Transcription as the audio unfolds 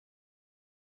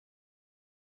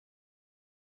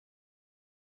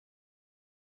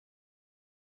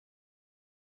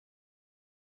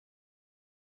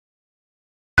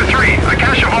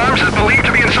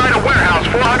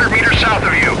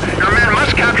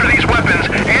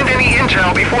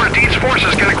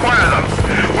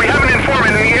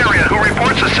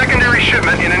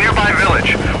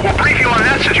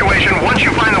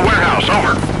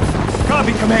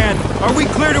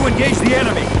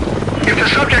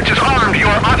suspect is armed. You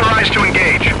are authorized to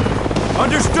engage.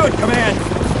 Understood, Command.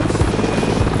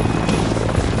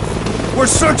 We're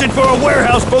searching for a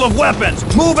warehouse full of weapons.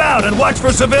 Move out and watch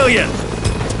for civilians.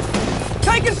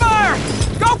 Taking fire!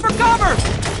 Go for cover!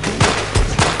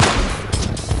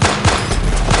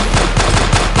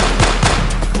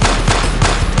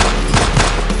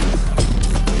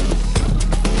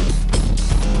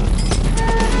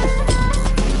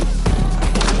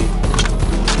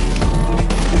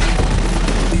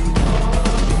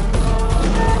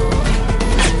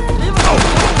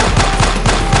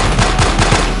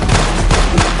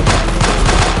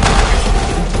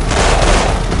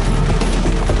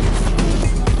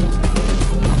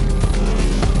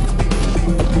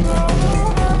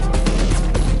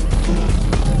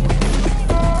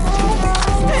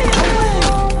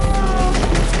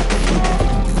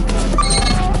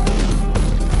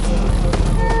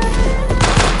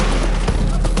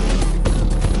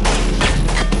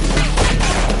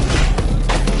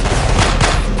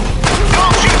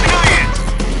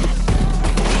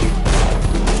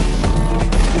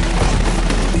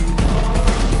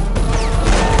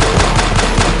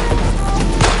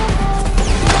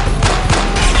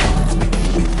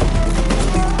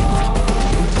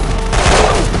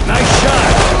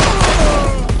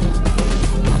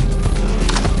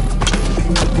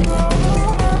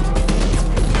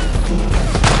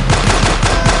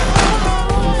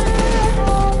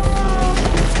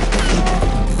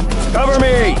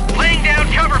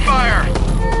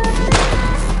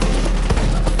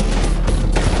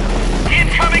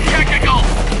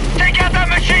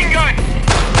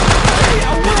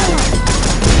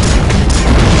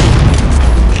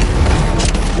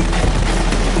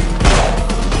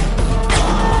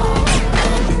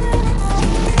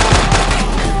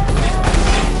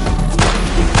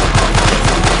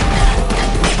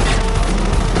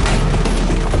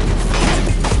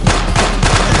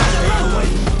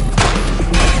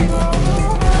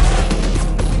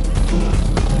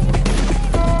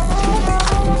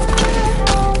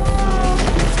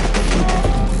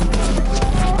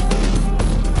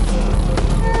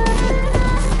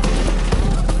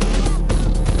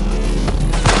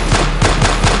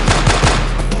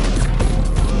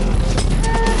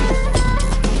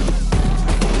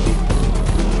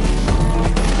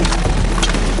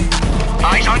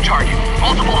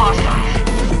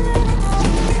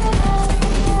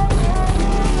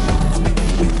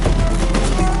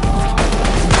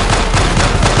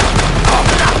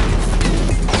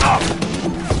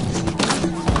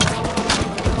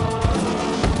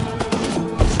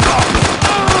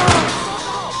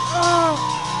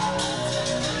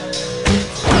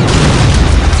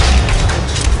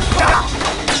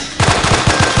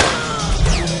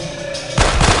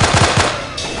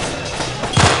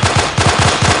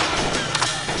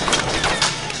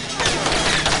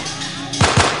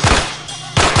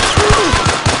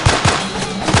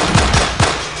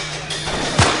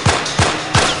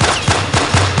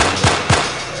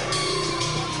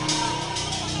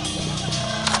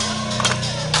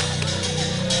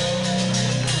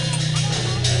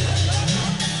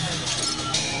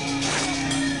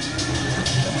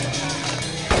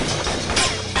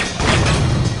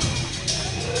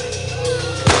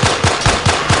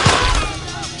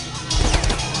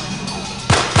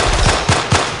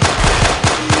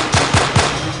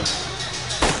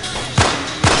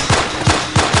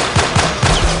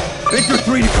 Victor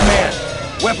 3 to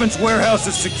command. Weapons warehouse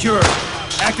is secured.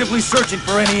 Actively searching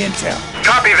for any intel.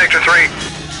 Copy, Victor 3.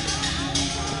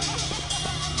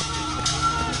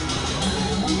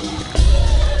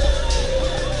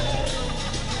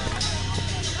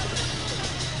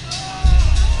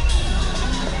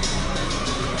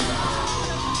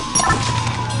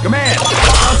 Command!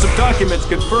 Found some documents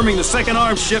confirming the second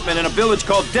arms shipment in a village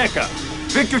called Deca.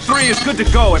 Victor 3 is good to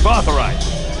go if authorized.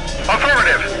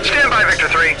 Affirmative. Stand by, Victor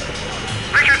 3.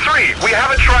 Victor 3, we have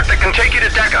a truck that can take you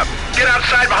to Deca. Get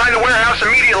outside behind the warehouse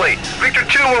immediately. Victor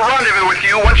 2 will rendezvous with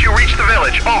you once you reach the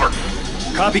village. Over.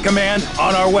 Copy, Command.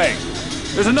 On our way.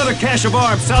 There's another cache of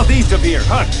arms southeast of here.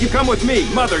 Huck, you come with me.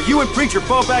 Mother, you and Preacher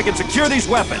fall back and secure these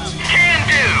weapons. Can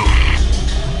do.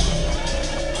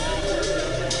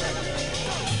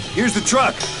 Here's the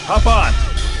truck. Hop on.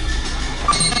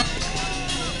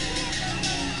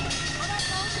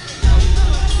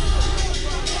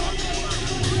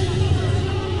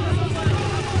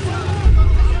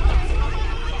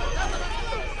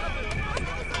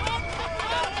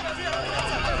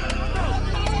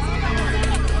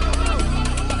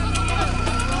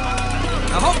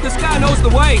 I hope this guy knows the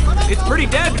way. It's pretty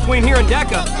dead between here and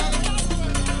Deca.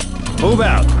 Move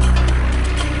out.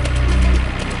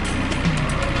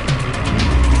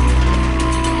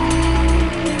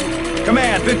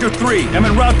 that, Victor 3. I'm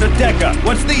en route to Deca.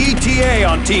 What's the ETA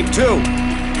on Team 2? On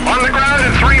the ground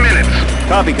in 3 minutes.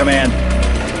 Copy, Command.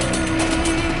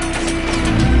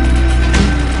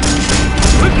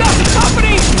 We've got the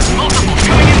company! Multiple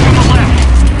coming in from the left.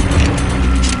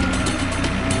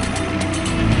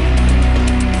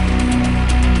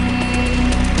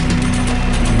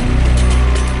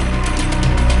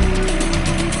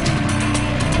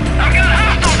 I've got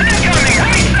hostiles incoming,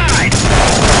 right side!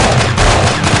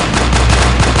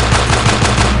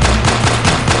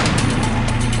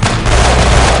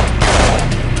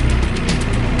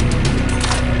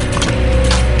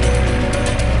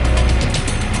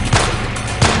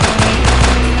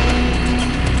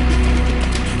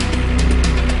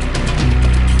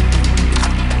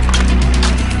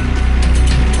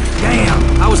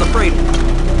 Damn, I was afraid.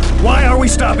 Why are we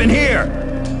stopping here?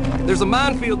 There's a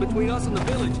minefield between us and the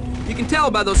village. You can tell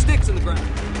by those sticks in the ground.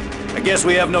 I guess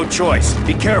we have no choice.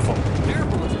 Be careful.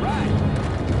 Careful, it's right.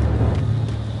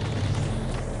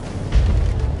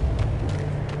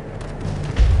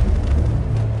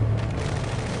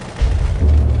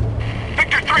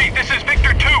 Victor 3, this is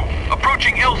Victor 2.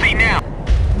 Approaching LZ now.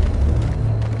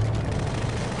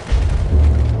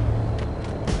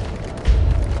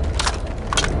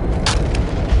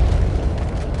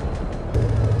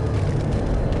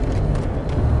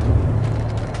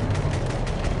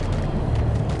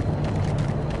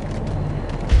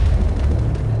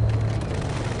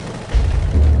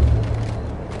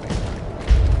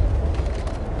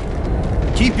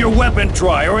 Keep your weapon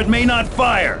dry, or it may not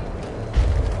fire.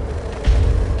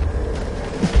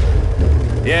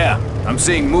 Yeah, I'm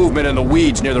seeing movement in the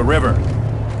weeds near the river.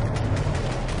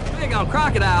 Big on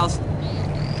crocodiles.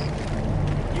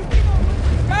 You keep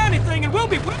on try anything and we'll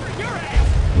be whipping your ass!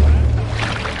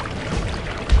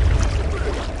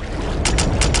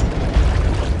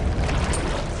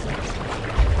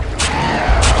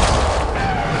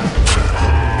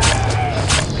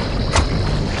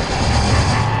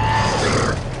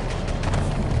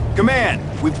 Command,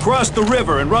 we've crossed the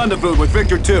river and rendezvoused with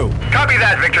Victor 2. Copy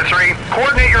that, Victor 3.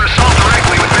 Coordinate your assault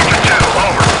directly with Victor 2.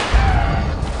 Over.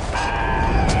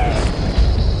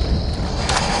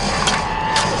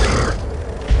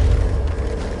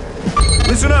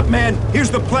 Listen up, man.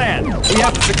 Here's the plan. We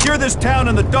have to secure this town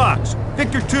and the docks.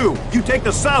 Victor 2, you take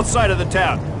the south side of the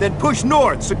town, then push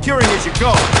north, securing as you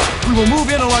go. We will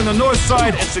move in along the north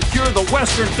side and secure the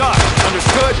western docks.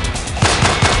 Understood?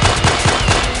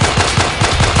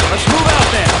 Let's move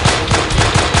out then.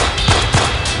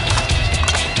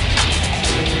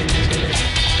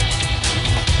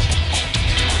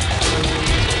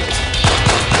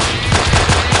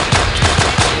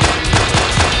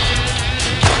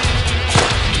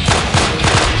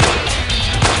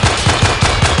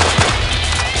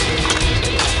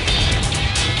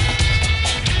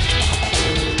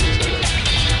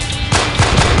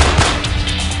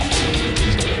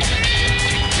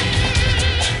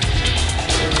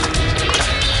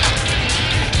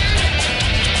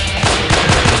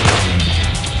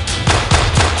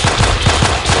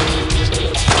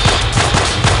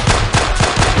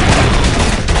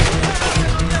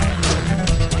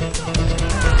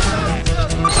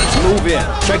 Move in.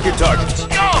 Check your targets. Go,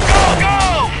 go,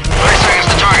 go! Nice thing is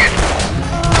the target.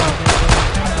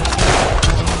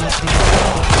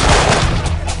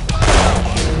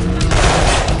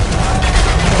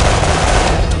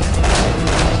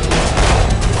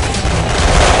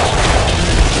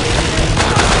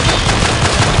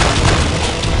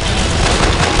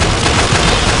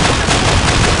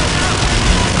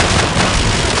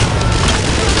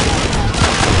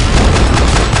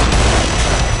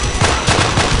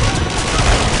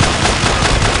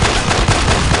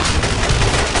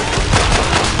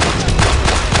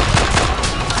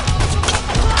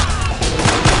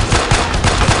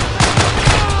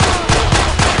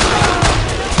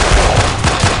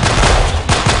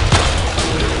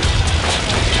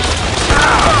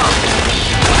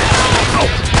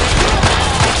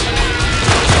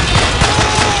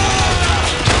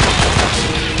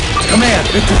 Command,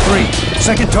 Victor 3.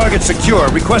 Second target secure,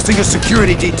 requesting a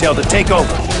security detail to take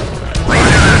over.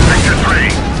 Roger that, Victor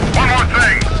 3. One more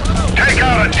thing. Take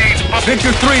out a Deeds boat.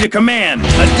 Victor 3 to command.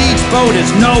 A Deeds boat is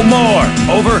no more.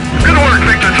 Over. Good work,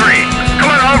 Victor 3.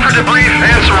 Come on home for debrief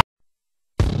and surrender.